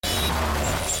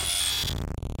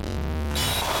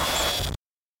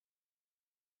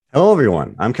Hello,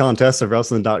 everyone. I'm Colin Test of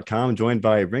Wrestling.com, joined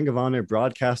by Ring of Honor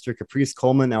broadcaster Caprice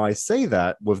Coleman. Now, I say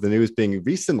that with the news being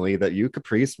recently that you,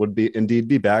 Caprice, would indeed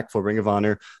be back for Ring of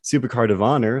Honor Supercard of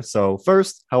Honor. So,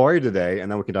 first, how are you today? And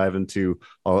then we can dive into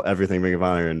everything Ring of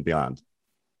Honor and beyond.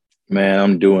 Man,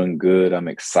 I'm doing good. I'm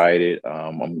excited.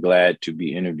 I'm glad to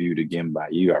be interviewed again by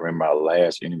you. I remember our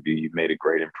last interview. You made a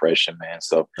great impression, man.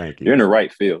 So Thank you're you. in the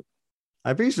right field.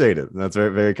 I appreciate it. That's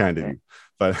very, very kind of Yeah. you.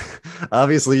 But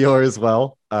obviously, yours as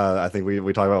well. I think we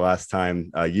talked about last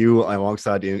time. You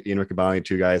alongside Ian Riccaboni,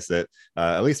 two guys that,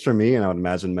 at least for me, and I would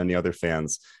imagine many other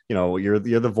fans, you're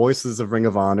the voices of Ring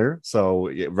of Honor.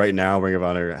 So right now, Ring of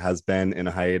Honor has been in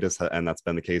a hiatus, and that's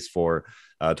been the case for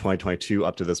 2022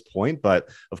 up to this point. But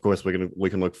of course, we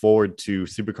can look forward to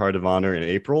Supercard of Honor in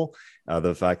April.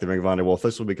 The fact that Ring of Honor will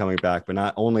officially be coming back, but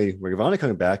not only Ring of Honor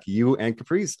coming back, you and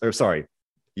Caprice, or sorry,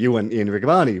 you and Ian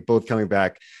Riccaboni both coming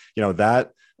back,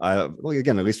 that well,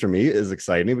 again, at least for me, is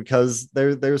exciting because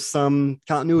there's some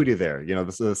continuity there.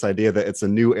 This idea that it's a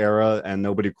new era and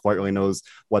nobody quite really knows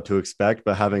what to expect,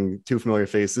 but having two familiar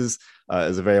faces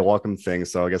is a very welcome thing.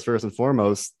 So I guess first and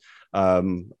foremost, how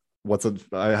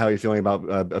are you feeling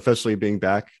about officially being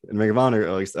back in Ring of Honor,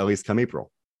 at least come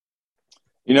April?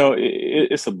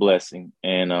 It's a blessing,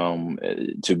 and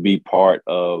to be part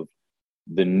of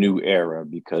the new era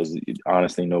because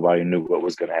honestly, nobody knew what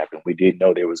was going to happen. We did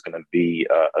know there was going to be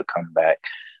a comeback.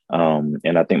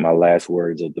 And I think my last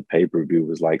words of the pay-per-view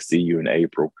was like, see you in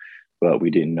April, but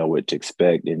we didn't know what to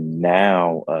expect. And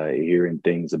now hearing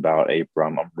things about April,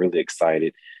 I'm really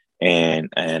excited. And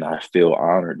I feel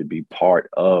honored to be part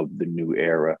of the new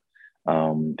era.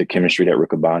 The chemistry that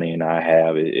Riccaboni and I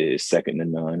have is second to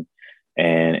none.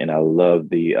 And I love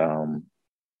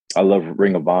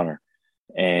Ring of Honor.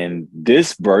 And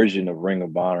this version of Ring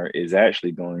of Honor is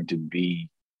actually going to be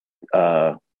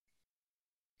uh,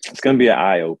 it's going to be an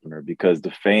eye opener because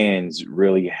the fans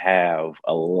really have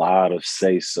a lot of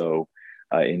say so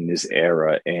in this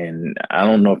era, and I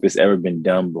don't know if it's ever been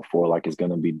done before. Like it's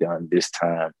going to be done this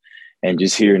time, and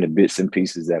just hearing the bits and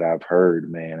pieces that I've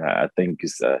heard, man, I think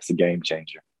it's a game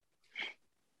changer.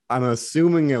 I'm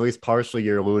assuming at least partially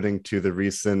you're alluding to the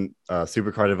recent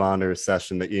Supercard of Honor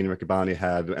session that Ian Riccaboni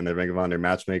had, and the Ring of Honor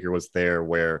matchmaker was there,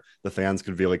 where the fans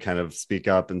could really kind of speak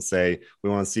up and say, "We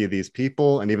want to see these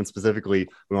people," and even specifically,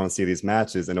 "We want to see these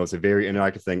matches." And it was a very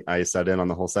interactive thing. I sat in on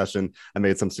the whole session. I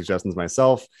made some suggestions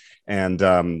myself, and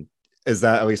is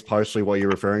that at least partially what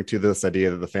you're referring to? This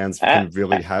idea that the fans A- can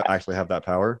really actually have that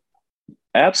power?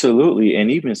 Absolutely. And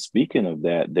even speaking of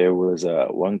that, there was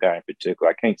one guy in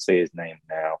particular, I can't say his name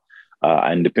now.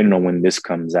 And depending on when this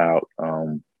comes out,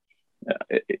 I'll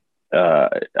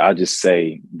just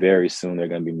say very soon they're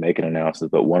going to be making announcements.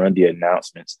 But one of the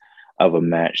announcements of a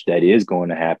match that is going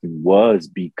to happen was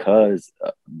because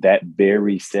that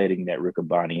very setting that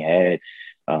Riccaboni had,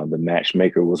 the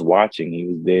matchmaker was watching. He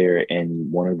was there,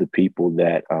 and one of the people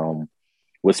that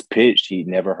was pitched, he'd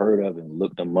never heard of, and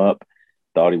looked him up,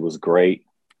 thought he was great,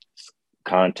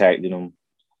 contacted him,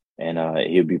 and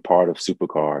he'll be part of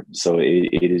Supercard. So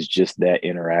it is just that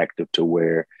interactive to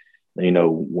where,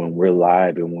 when we're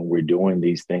live and when we're doing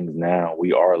these things now,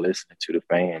 we are listening to the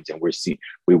fans, and we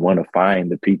want to find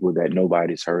the people that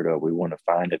nobody's heard of. We want to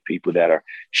find the people that are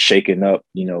shaking up,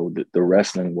 the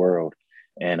wrestling world.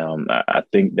 And I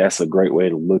think that's a great way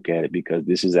to look at it because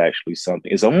this is actually something.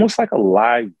 It's almost like a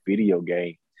live video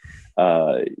game,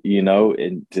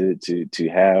 and to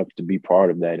have to be part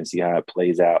of that and see how it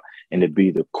plays out and to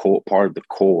be the core part of the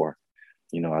core,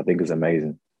 I think is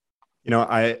amazing.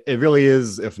 It really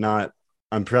is, if not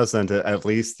unprecedented, at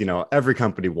least, every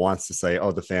company wants to say,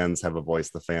 oh, the fans have a voice,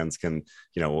 the fans can,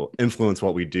 influence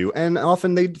what we do. And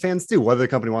often fans do, whether the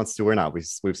company wants to or not.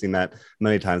 We've seen that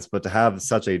many times, but to have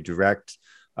such a direct,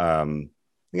 a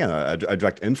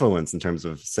direct influence in terms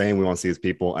of saying we want to see these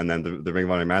people, and then the Ring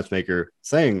of Honor matchmaker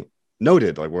saying,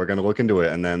 noted, like we're going to look into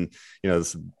it, and then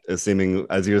this is seeming,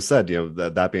 as you said,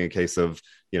 that being a case of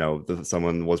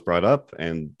someone was brought up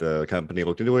and the company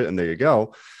looked into it, and there you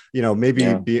go. Yeah.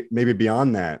 Maybe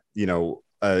beyond that,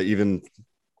 even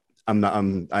I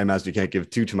imagine you can't give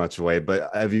too much away,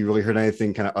 but have you really heard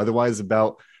anything kind of otherwise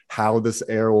about how this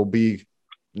era will be,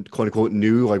 quote unquote,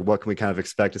 new? Like what can we kind of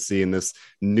expect to see in this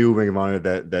new Ring of Honor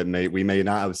that we may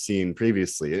not have seen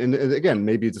previously? And again,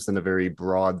 maybe just in a very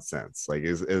broad sense, like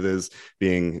it is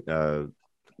being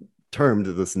termed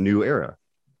this new era.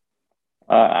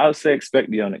 I would say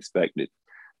expect the unexpected.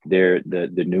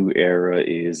 The new era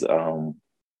is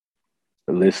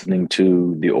listening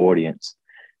to the audience,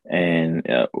 and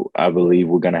I believe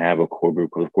we're going to have a core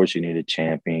group. Of course, you need a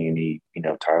champion, you need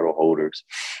title holders,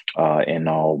 and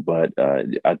all. But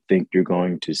I think you're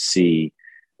going to see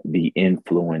the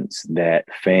influence that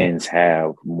fans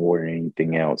have more than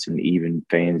anything else, and even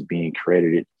fans being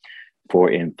credited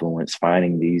for influence,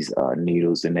 finding these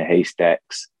needles in the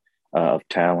haystacks of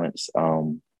talents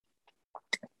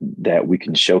that we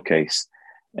can showcase.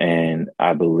 And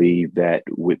I believe that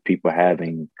with people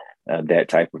having that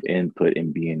type of input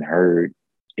and being heard,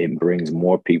 it brings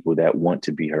more people that want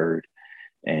to be heard,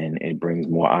 and it brings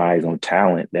more eyes on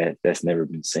talent that's never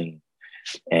been seen.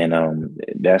 And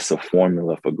that's a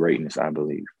formula for greatness, I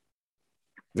believe.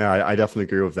 No, I definitely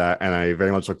agree with that, and I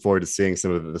very much look forward to seeing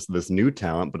some of this new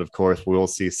talent. But of course, we will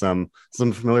see some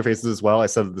familiar faces as well. I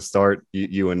said at the start,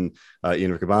 you and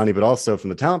Ian Riccaboni, but also from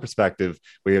the talent perspective,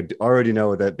 we already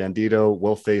know that Bandito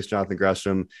will face Jonathan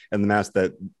Gresham in the match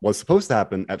that was supposed to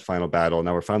happen at Final Battle.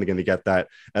 Now we're finally going to get that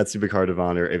at Supercard of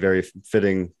Honor, a very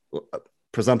fitting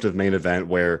presumptive main event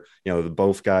where, you know, the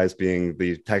both guys being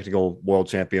the technical world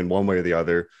champion one way or the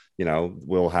other, you know,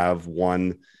 will have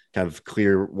one kind of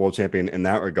clear world champion in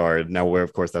that regard. Now, where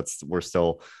of course we're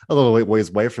still a little ways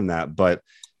away from that, but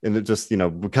and it just, you know,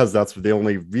 because that's the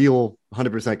only real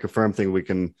 100% confirmed thing we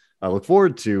can look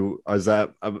forward to. Is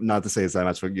that not to say is that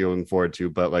match what you're looking forward to,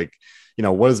 but like, you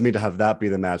know, what does it mean to have that be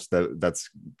the match that's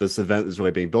this event is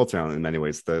really being built around in many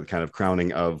ways, the kind of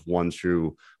crowning of one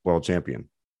true world champion.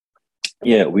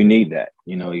 Yeah, we need that.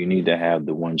 You know, you need to have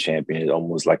the one champion. It's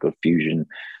almost like a fusion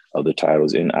of the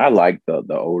titles. And I like the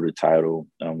older title,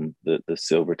 the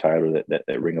silver title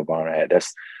that Ring of Honor had.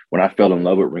 That's when I fell in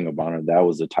love with Ring of Honor. That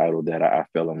was the title that I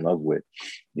fell in love with.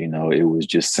 You know, it was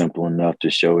just simple enough to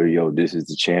show you, yo, this is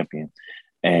the champion.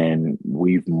 And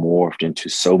we've morphed into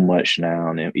so much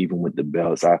now. And even with the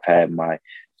belts, I've had my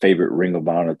favorite Ring of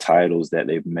Honor titles that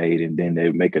they've made, and then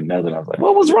they make another. And I was like,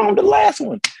 what was wrong with the last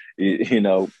one? You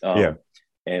know, yeah.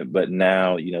 But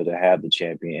now, you know, to have the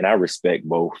champion, and I respect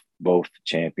both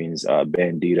champions.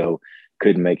 Bandito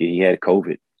couldn't make it; he had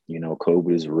COVID. You know,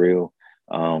 COVID is real,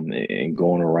 and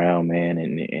going around, man.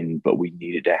 And but we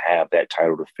needed to have that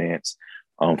title defense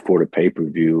for the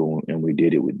pay-per-view, and we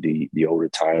did it with the older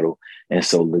title. And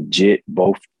so, legit,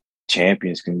 both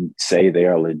champions can say they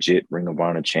are legit Ring of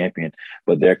Honor champion,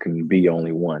 but there can be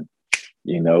only one.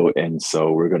 You know, and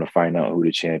so we're going to find out who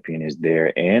the champion is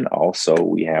there. And also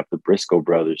we have the Briscoe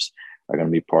brothers are going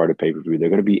to be part of pay-per-view. They're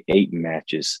going to be 8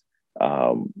 matches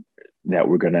that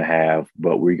we're going to have,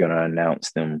 but we're going to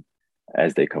announce them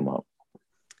as they come up.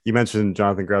 You mentioned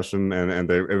Jonathan Gresham and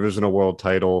the original world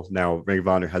title. Now Ring of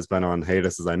Honor has been on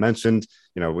hiatus, as I mentioned.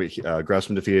 You know,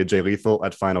 Gresham defeated Jay Lethal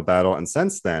at Final Battle. And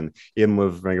since then, even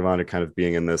with Ring of Honor kind of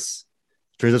being in this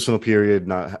transitional period,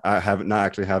 not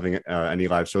actually having any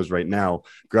live shows right now,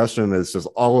 Gresham is just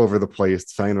all over the place,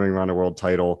 defending the Ring of Honor world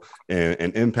title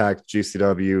and Impact,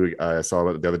 GCW. I saw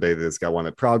the other day that it's got one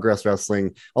at Progress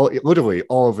Wrestling, literally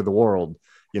all over the world,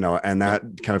 you know, and that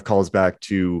kind of calls back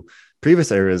to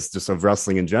previous eras just of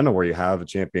wrestling in general, where you have a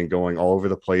champion going all over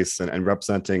the place and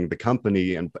representing the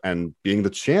company and being the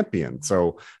champion.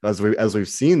 So as we've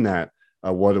seen that,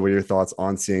 what were your thoughts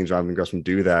on seeing Jonathan Gresham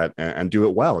do that and do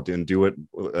it well, and do it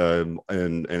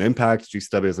in Impact,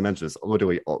 GCW, as I mentioned, is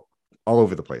literally all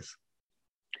over the place?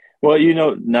 Well, you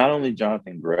know, not only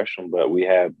Jonathan Gresham, but we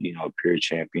have, you know, a pure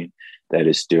champion that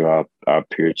is still our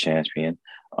pure champion,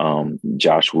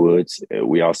 Josh Woods.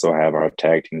 We also have our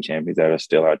tag team champions that are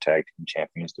still our tag team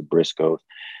champions, the Briscoes.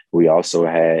 We also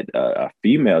had a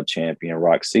female champion,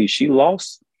 Roxy. She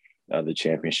lost the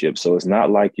championship. So it's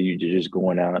not like you're just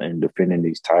going out and defending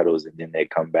these titles and then they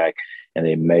come back and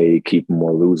they may keep them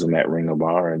or lose them at Ring of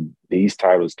Honor. And these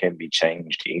titles can be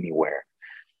changed anywhere,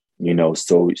 you know,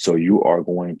 so you are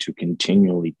going to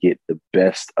continually get the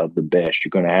best of the best. You're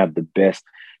going to have the best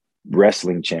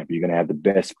wrestling champion. You're going to have the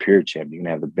best pure champion. You're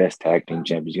going to have the best tag team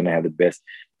champion. You're going to have the best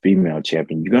female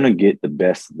champion. You're going to get the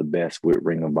best of the best with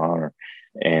Ring of Honor.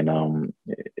 And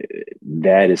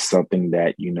that is something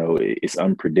that, you know, it's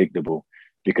unpredictable,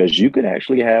 because you could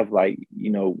actually have, like,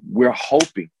 you know, we're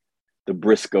hoping the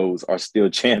Briscoes are still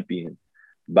champion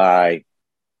by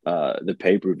the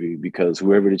pay-per-view, because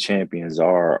whoever the champions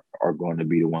are going to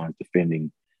be the ones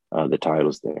defending the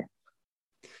titles there.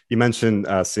 You mentioned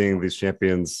seeing these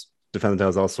champions defend the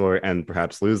titles elsewhere and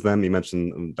perhaps lose them. You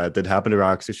mentioned that did happen to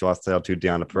Roxy. She lost the title to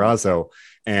Deonna Purrazzo,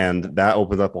 and that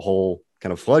opened up a whole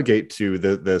kind of floodgate to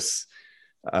this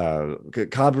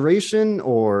collaboration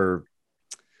or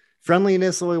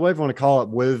friendliness, or whatever you want to call it,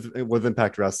 with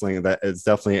Impact Wrestling. That it's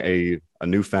definitely a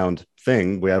newfound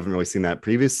thing. We haven't really seen that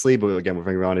previously, but again, with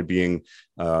Ring of Honor being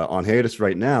on hiatus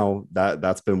right now,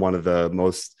 that's been one of the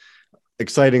most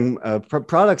exciting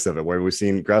products of it, where we've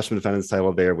seen Gresham defend his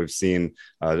title there. We've seen,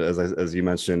 as you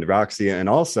mentioned, Roxy, and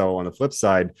also on the flip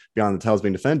side, beyond the titles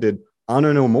being defended,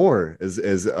 Honor No More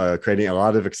is creating a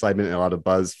lot of excitement and a lot of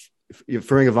buzz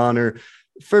for Ring of Honor.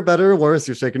 For better or worse,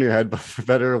 you're shaking your head, but for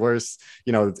better or worse,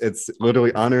 it's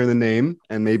literally honor in the name,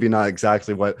 and maybe not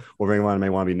exactly what Ring of Honor may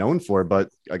want to be known for. But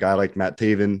a guy like Matt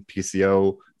Taven,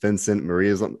 PCO, Vincent,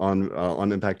 Maria's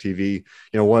on Impact TV.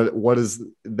 What does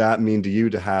that mean to you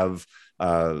to have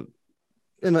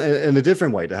in a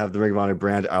different way, to have the Ring of Honor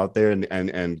brand out there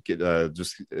and get,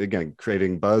 just again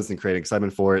creating buzz and creating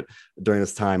excitement for it during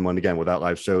this time when, again, without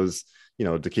live shows,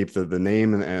 to keep the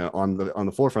name and on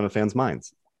the forefront of fans'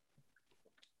 minds.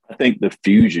 I think the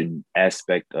fusion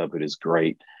aspect of it is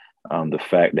great. The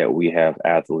fact that we have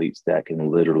athletes that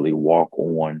can literally walk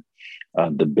on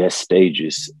the best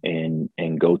stages and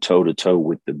go toe to toe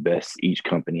with the best each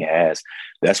company has.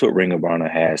 That's what Ring of Honor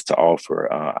has to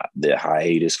offer. The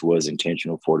hiatus was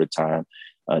intentional for the time,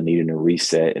 needing a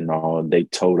reset and all. They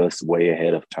told us way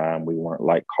ahead of time. We weren't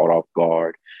like caught off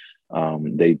guard.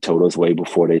 They told us way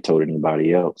before they told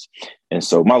anybody else. And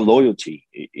so my loyalty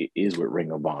is with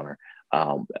Ring of Honor.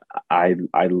 I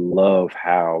love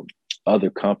how other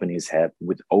companies have,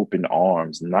 with open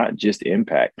arms, not just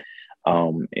Impact,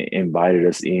 invited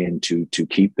us in to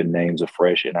keep the names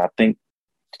afresh. And I think,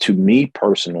 to me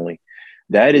personally,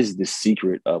 that is the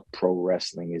secret of pro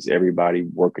wrestling, is everybody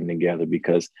working together,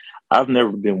 because I've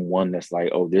never been one that's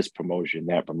like, oh, this promotion,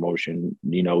 that promotion,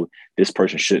 this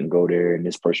person shouldn't go there and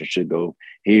this person should go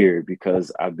here,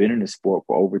 because I've been in the sport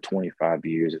for over 25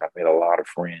 years and I've made a lot of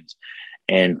friends.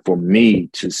 And for me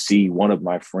to see one of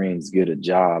my friends get a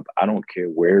job, I don't care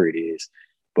where it is,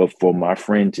 but for my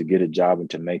friend to get a job and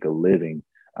to make a living,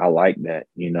 I like that,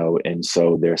 And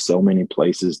so there's so many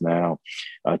places now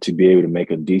to be able to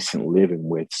make a decent living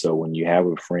with. So when you have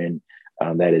a friend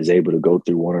that is able to go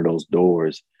through one of those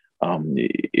doors,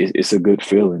 it's a good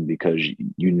feeling, because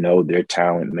their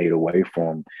talent made a way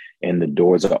for them, and the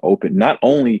doors are open, not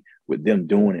only with them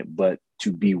doing it, but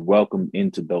to be welcomed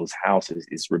into those houses.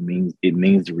 It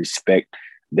means the respect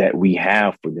that we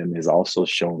have for them is also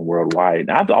shown worldwide.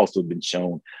 And I've also been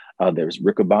shown, there's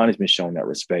Riccaboni's been shown that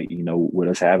respect, with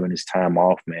us having this time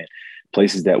off, man.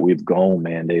 Places that we've gone,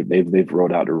 man, they've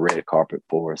rolled out the red carpet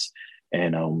for us.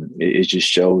 And it just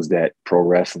shows that pro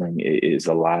wrestling is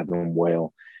alive and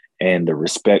well. And the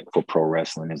respect for pro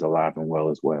wrestling is alive and well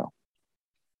as well.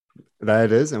 That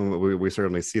it is, and we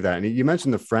certainly see that. And you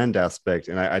mentioned the friend aspect,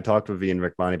 and I talked with Ian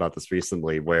Riccaboni about this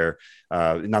recently, where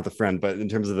not the friend, but in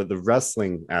terms of the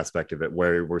wrestling aspect of it,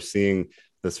 where we're seeing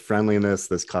this friendliness,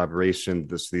 this collaboration,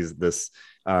 this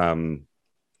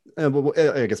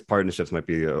I guess partnerships might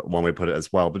be one way to put it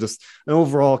as well, but just an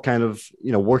overall kind of,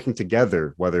 working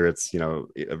together, whether it's,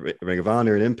 Ring of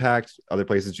Honor and Impact, other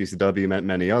places, GCW,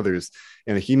 many others.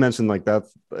 And he mentioned like that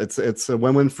it's a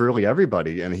win-win for really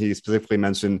everybody. And he specifically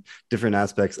mentioned different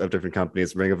aspects of different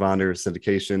companies: Ring of Honor,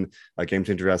 syndication, Game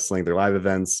Changer Wrestling, their live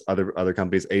events, other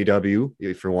companies, AW,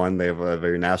 for one, they have a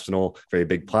very national, very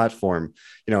big platform,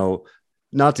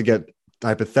 not to get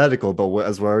hypothetical, but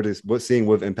as we're already seeing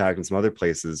with Impact and some other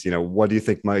places, what do you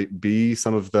think might be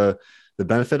some of the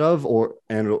benefit of, or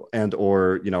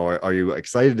are you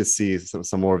excited to see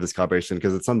some more of this collaboration?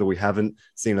 Because it's something we haven't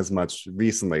seen as much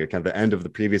recently, kind of the end of the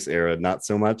previous era, not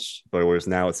so much, but whereas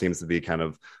now it seems to be kind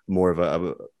of more of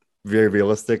a very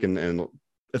realistic and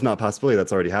if not possibility,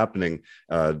 that's already happening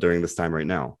during this time right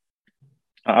now.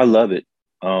 I love it.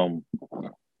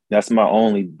 That's my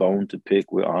only bone to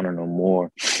pick with Honor No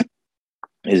More,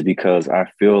 is because I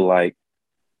feel like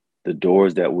the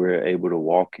doors that we're able to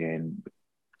walk in,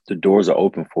 the doors are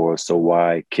open for us. So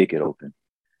why kick it open?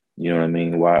 You know what I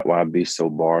mean? Why be so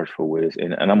barred for with?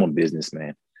 And I'm a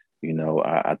businessman.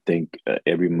 I think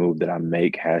every move that I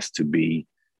make has to be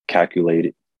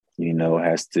calculated.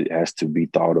 Has to be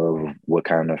thought of what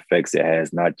kind of effects it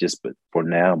has, not just but for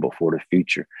now, but for the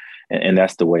future. And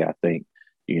that's the way I think.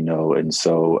 And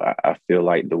so I feel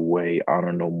like the way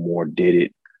Honor No More did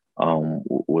it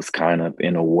was kind of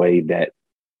in a way that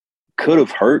could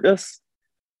have hurt us,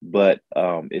 but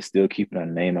it's still keeping our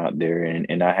name out there.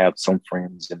 And I have some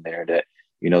friends in there that,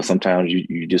 sometimes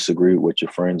you disagree with what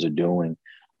your friends are doing.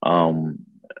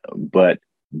 But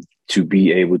to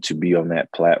be able to be on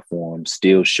that platform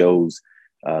still shows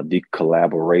the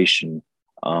collaboration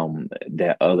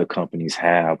that other companies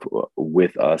have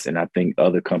with us. And I think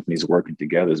other companies working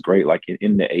together is great. Like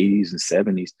in the 80s and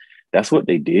 70s, that's what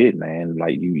they did, man.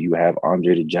 Like you have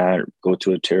Andre the Giant go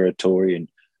to a territory and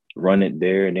run it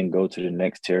there and then go to the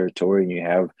next territory. And you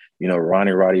have,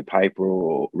 Roddy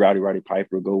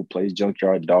Piper go plays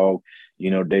Junkyard Dog.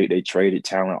 They traded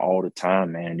talent all the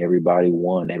time, man. And everybody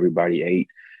won, everybody ate,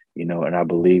 and I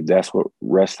believe that's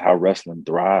how wrestling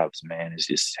thrives, man. It's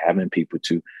just having people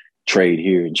to trade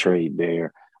here and trade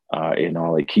there. and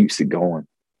all it keeps it going.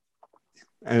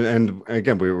 And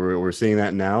again, we're seeing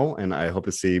that now, and I hope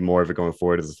to see more of it going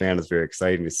forward. As a fan, it's very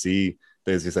exciting to see,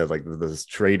 as you said, like this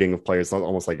trading of players,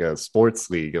 almost like a sports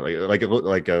league, like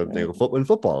a in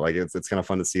football. Like it's kind of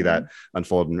fun to see that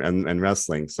unfold and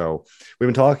wrestling. So we've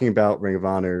been talking about Ring of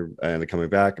Honor and coming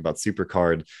back about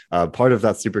Supercard. Part of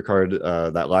that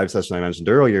Supercard, that live session I mentioned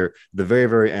earlier, the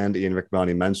very end, Ian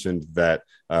Riccaboni mentioned that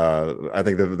I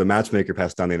think the matchmaker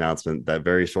passed down the announcement that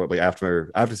very shortly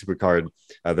after Supercard,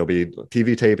 there'll be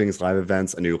TV tapings, live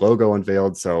events, a new logo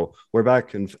unveiled. So we're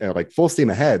back in like full steam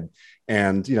ahead.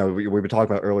 And we've been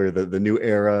talking about earlier the new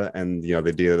era, and the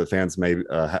idea that the fans may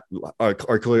are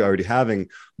clearly already having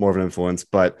more of an influence.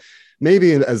 But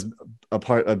maybe as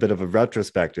a bit of a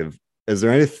retrospective, is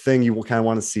there anything you kind of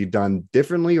want to see done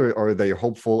differently, or that you're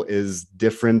hopeful is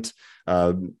different?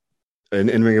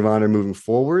 In Ring of Honor moving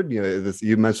forward,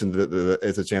 you mentioned that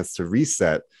it's a chance to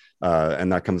reset,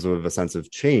 and that comes with a sense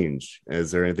of change.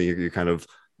 Is there anything you're kind of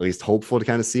at least hopeful to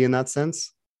kind of see in that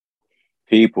sense?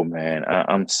 People, man,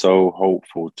 I'm so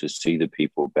hopeful to see the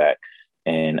people back,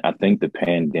 and I think the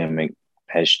pandemic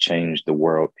has changed the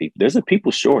world. People, there's a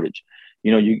people shortage.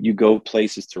 You go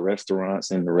places to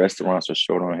restaurants, and the restaurants are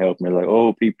short on help, and they're like,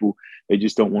 oh, people, they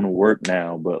just don't want to work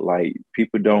now. But like,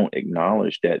 people don't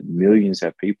acknowledge that millions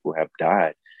of people have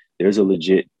died. There's a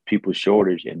legit people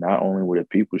shortage, and not only with a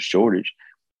people shortage,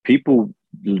 people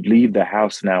leave the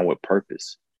house now with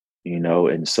purpose.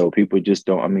 And so people just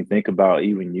don't. I mean, think about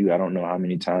even you. I don't know how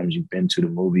many times you've been to the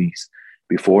movies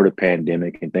before the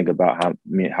pandemic, and think about how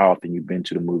often you've been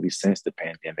to the movies since the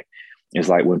pandemic. It's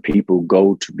like when people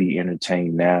go to be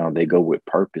entertained now, they go with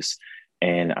purpose.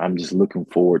 And I'm just looking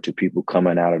forward to people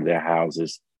coming out of their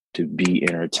houses to be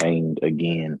entertained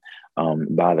again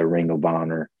by the Ring of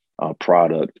Honor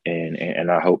product.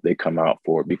 And I hope they come out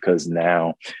for it, because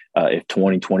now if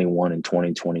 2021 and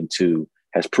 2022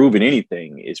 has proven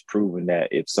anything, it's proven that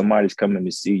if somebody's coming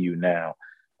to see you now,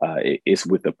 it's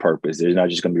with a purpose. They're not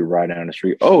just going to be right down the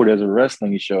street. Oh, there's a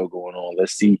wrestling show going on.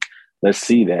 Let's see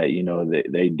that,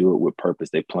 they do it with purpose.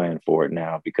 They plan for it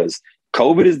now, because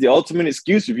COVID is the ultimate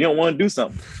excuse if you don't want to do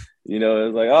something.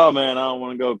 It's like, oh man, I don't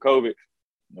want to go COVID.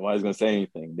 Nobody's going to say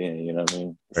anything then, you know what I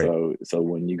mean? Right. So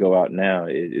when you go out now,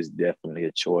 it is definitely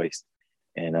a choice,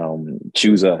 and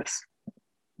choose us.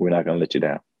 We're not going to let you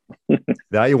down.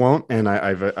 That you won't, and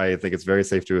I think it's very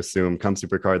safe to assume come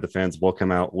Supercard, the fans will come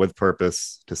out with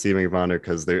purpose to see Ring of Honor,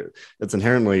 because it's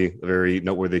inherently a very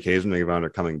noteworthy occasion. Ring of Honor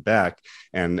coming back,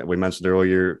 and we mentioned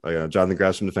earlier Jonathan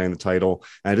Gresham defending the title,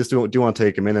 and I just do want to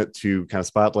take a minute to kind of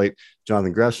spotlight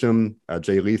Jonathan Gresham,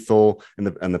 Jay Lethal.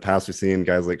 In the past, we've seen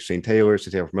guys like Shane Taylor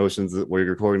Promotions. We're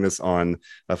recording this on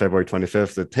February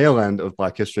 25th, the tail end of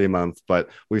Black History Month, but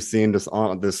we've seen this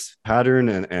pattern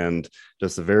and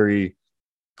just a very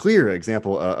clear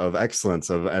example of excellence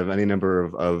of any number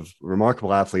of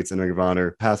remarkable athletes in Ring of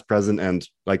Honor, past, present, and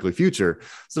likely future.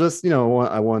 So just,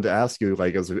 I wanted to ask you,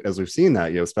 like, as we've seen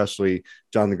that, especially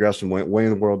Jonathan Gresham winning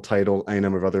the world title, any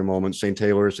number of other moments. Shane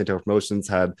Taylor Promotions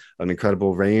had an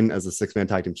incredible reign as the 6-man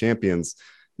tag team champions,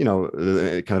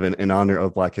 kind of in honor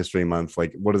of Black History Month.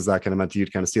 Like, what does that kind of meant to you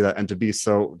to kind of see that, and to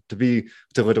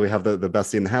literally have the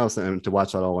best seat in the house and to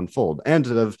watch that all unfold, and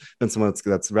to have been someone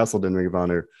that's wrestled in Ring of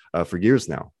Honor for years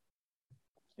now?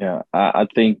 Yeah, I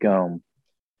think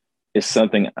it's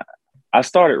something. I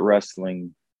started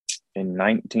wrestling in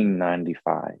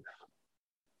 1995.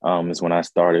 Is when I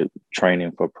started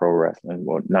training for pro wrestling.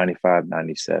 Well, 95,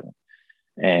 97.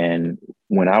 And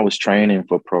when I was training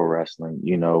for pro wrestling,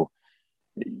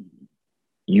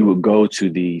 you would go to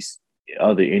these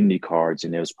other indie cards,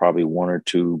 and there was probably one or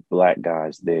two black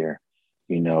guys there,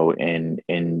 and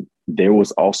there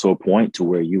was also a point to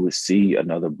where you would see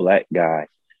another black guy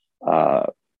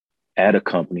at a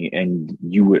company, and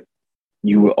you would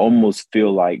almost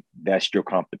feel like that's your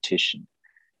competition,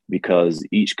 because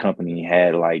each company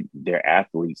had like their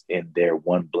athletes and their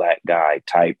one black guy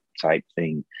type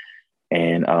thing.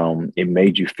 And it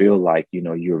made you feel like,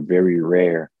 you're very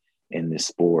rare in this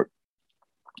sport.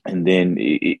 And then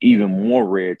even more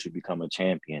rare to become a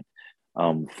champion.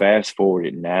 Fast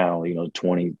forwarded now,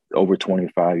 over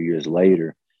 25 years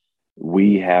later,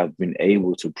 we have been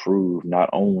able to prove not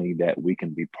only that we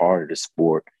can be part of the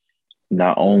sport,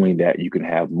 not only that you can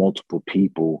have multiple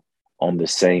people on the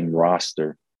same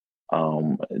roster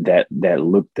that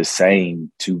look the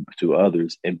same to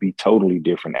others and be totally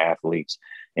different athletes.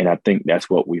 And I think that's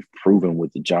what we've proven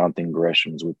with the Jonathan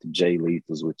Greshams, with the Jay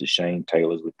Lethals, with the Shane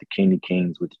Taylors, with the Kenny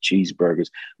Kings, with the Cheeseburgers,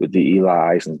 with the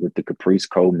Eli Isons, with the Caprice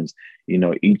Colemans.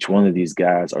 Each one of these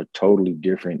guys are totally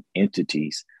different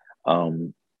entities.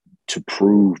 to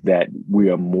prove that we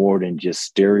are more than just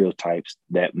stereotypes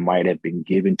that might have been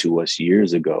given to us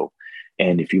years ago.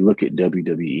 And if you look at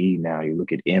WWE now, you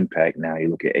look at Impact now, you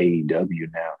look at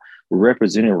AEW now, we're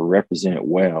represented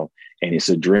well. And it's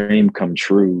a dream come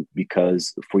true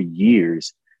because for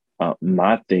years,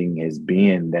 my thing has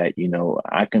been that,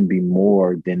 I can be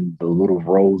more than the little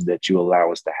roles that you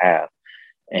allow us to have.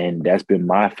 And that's been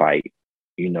my fight,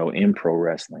 in pro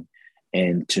wrestling.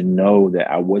 And to know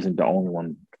that I wasn't the only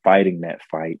one fighting that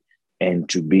fight, and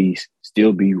to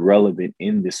still be relevant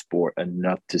in this sport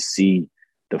enough to see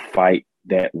the fight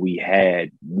that we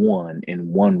had won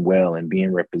well and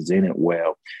being represented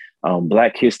well.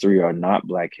 Black history or not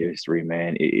Black history,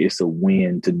 man, it's a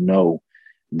win to know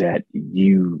that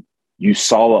you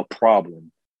saw a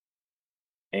problem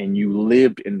and you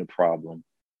lived in the problem,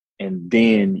 and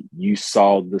then you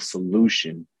saw the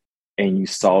solution, and you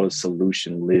saw the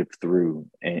solution live through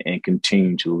and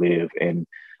continue to live. And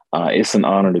it's an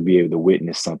honor to be able to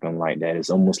witness something like that. It's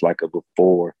almost like a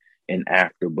before and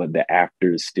after, but the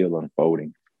after is still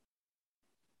unfolding.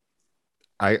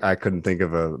 I couldn't think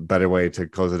of a better way to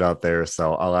close it out there.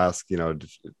 So I'll ask,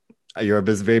 you're a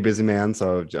very busy man.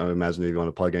 So I imagine if you want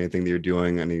to plug anything that you're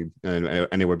doing,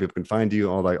 anywhere people can find you,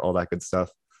 all that good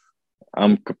stuff.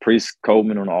 I'm Caprice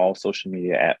Coleman on all social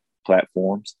media app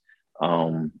platforms.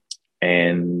 And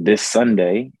this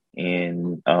Sunday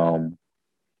in, what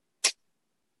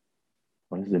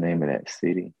is the name of that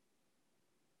city?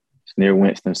 It's near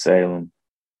Winston-Salem,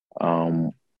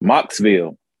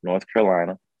 Mocksville, North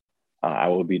Carolina. I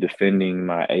will be defending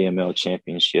my AML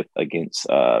championship against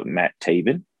Matt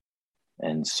Taven.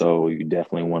 And so you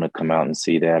definitely want to come out and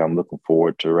see that. I'm looking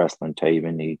forward to wrestling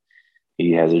Taven.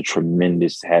 He has had a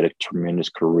tremendous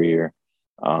career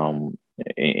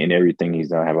in everything he's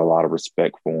done. I have a lot of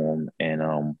respect for him,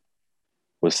 and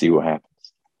we'll see what happens.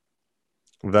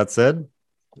 With that said,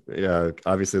 yeah,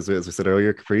 obviously, as we said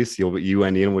earlier, Caprice, you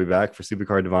and Ian will be back for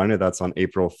Supercard of Honor. That's on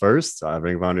April 1st.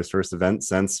 Ring of Honor's first event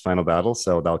since Final Battle.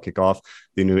 So that'll kick off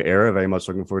the new era. Very much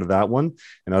looking forward to that one.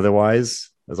 And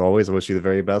otherwise, as always, I wish you the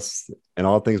very best in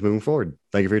all things moving forward.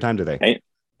 Thank you for your time today. Hey,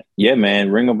 yeah,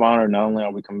 man. Ring of Honor, not only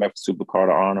are we coming back for Supercard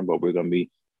of Honor, but we're going to be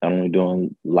not only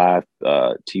doing live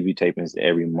TV tapings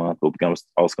every month, but we're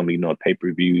also going to be doing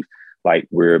pay-per-views. Like,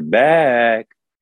 we're back.